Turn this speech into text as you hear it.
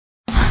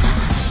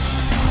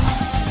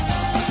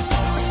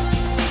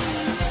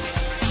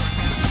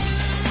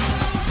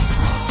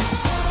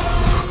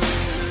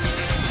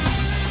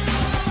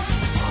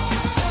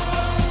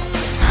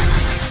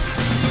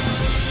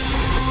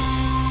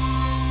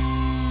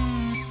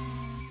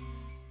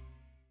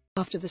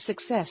After the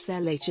success their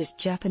latest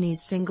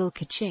Japanese single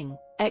Ka-CHING,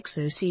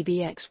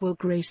 EXO-CBX will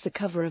grace the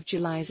cover of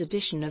July's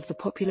edition of the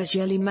popular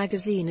Jelly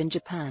magazine in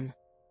Japan.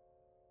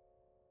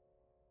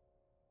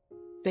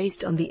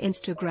 Based on the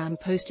Instagram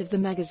post of the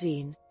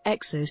magazine,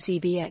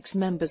 EXO-CBX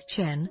members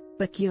Chen,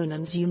 Baekhyun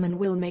and Xiumin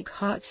will make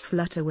hearts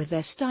flutter with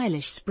their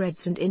stylish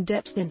spreads and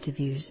in-depth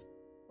interviews.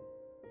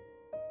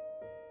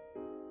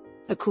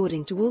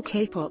 According to All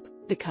K-pop,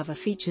 the cover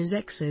features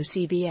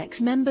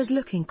EXO-CBX members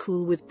looking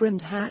cool with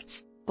brimmed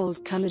hats,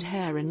 bold-colored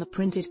hair and the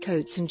printed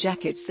coats and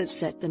jackets that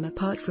set them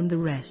apart from the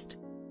rest.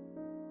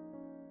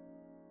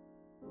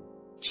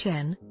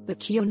 Chen,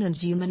 Baekhyun and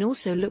Xiumin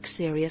also look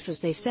serious as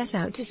they set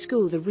out to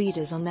school the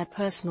readers on their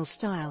personal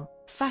style,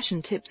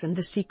 fashion tips and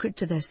the secret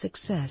to their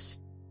success.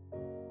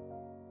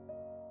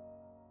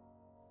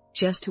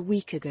 Just a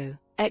week ago,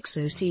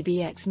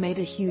 EXO-CBX made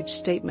a huge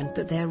statement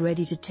that they're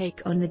ready to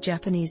take on the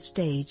Japanese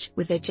stage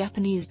with their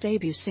Japanese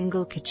debut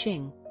single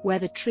Ka-CHING, where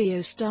the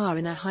trio star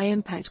in a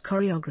high-impact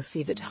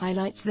choreography that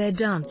highlights their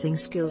dancing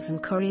skills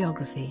and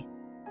choreography.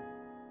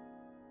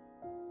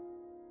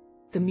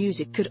 The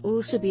music could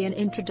also be an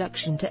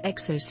introduction to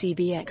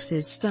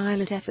EXO-CBX's style.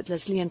 It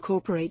effortlessly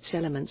incorporates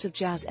elements of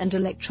jazz and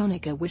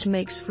electronica, which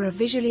makes for a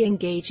visually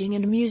engaging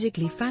and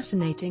musically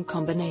fascinating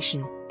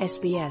combination,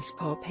 SBS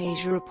Pop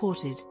Asia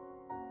reported.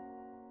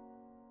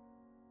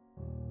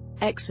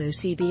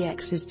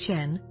 EXO-CBX's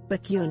Chen,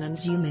 Baekhyun and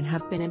Xiumin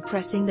have been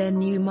impressing their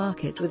new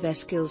market with their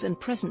skills and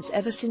presence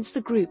ever since the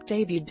group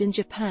debuted in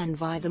Japan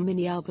via the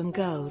mini-album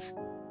Girls.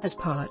 As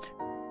part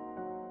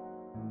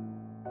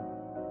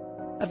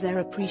of their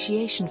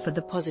appreciation for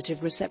the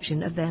positive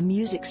reception of their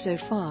music so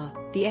far,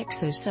 the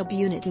EXO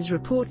subunit is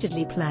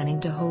reportedly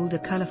planning to hold a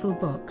colorful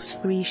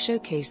box-free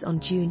showcase on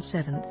June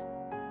 7.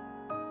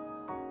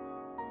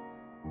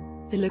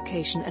 The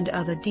location and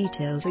other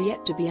details are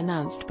yet to be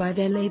announced by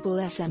their label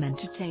SM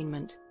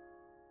Entertainment.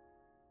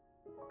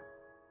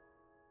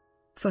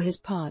 For his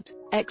part,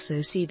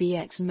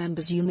 EXO-CBX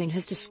member Xiumin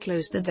has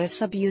disclosed that their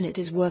subunit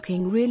is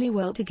working really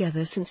well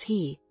together since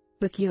he,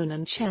 Baekhyun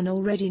and Chen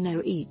already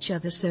know each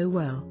other so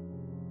well.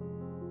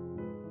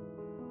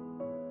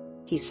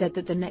 He said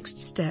that the next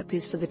step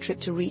is for the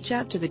trip to reach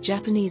out to the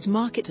Japanese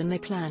market, and they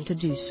plan to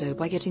do so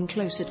by getting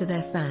closer to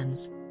their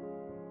fans.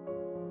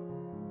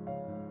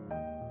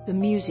 The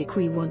music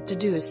we want to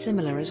do is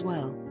similar as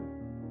well.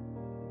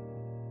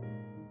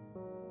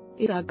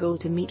 It's our goal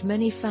to meet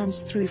many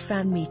fans through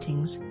fan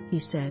meetings, he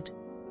said.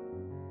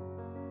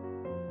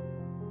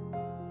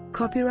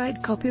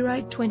 Copyright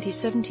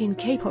 2017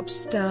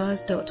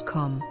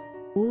 kpopstars.com.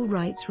 All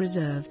rights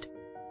reserved.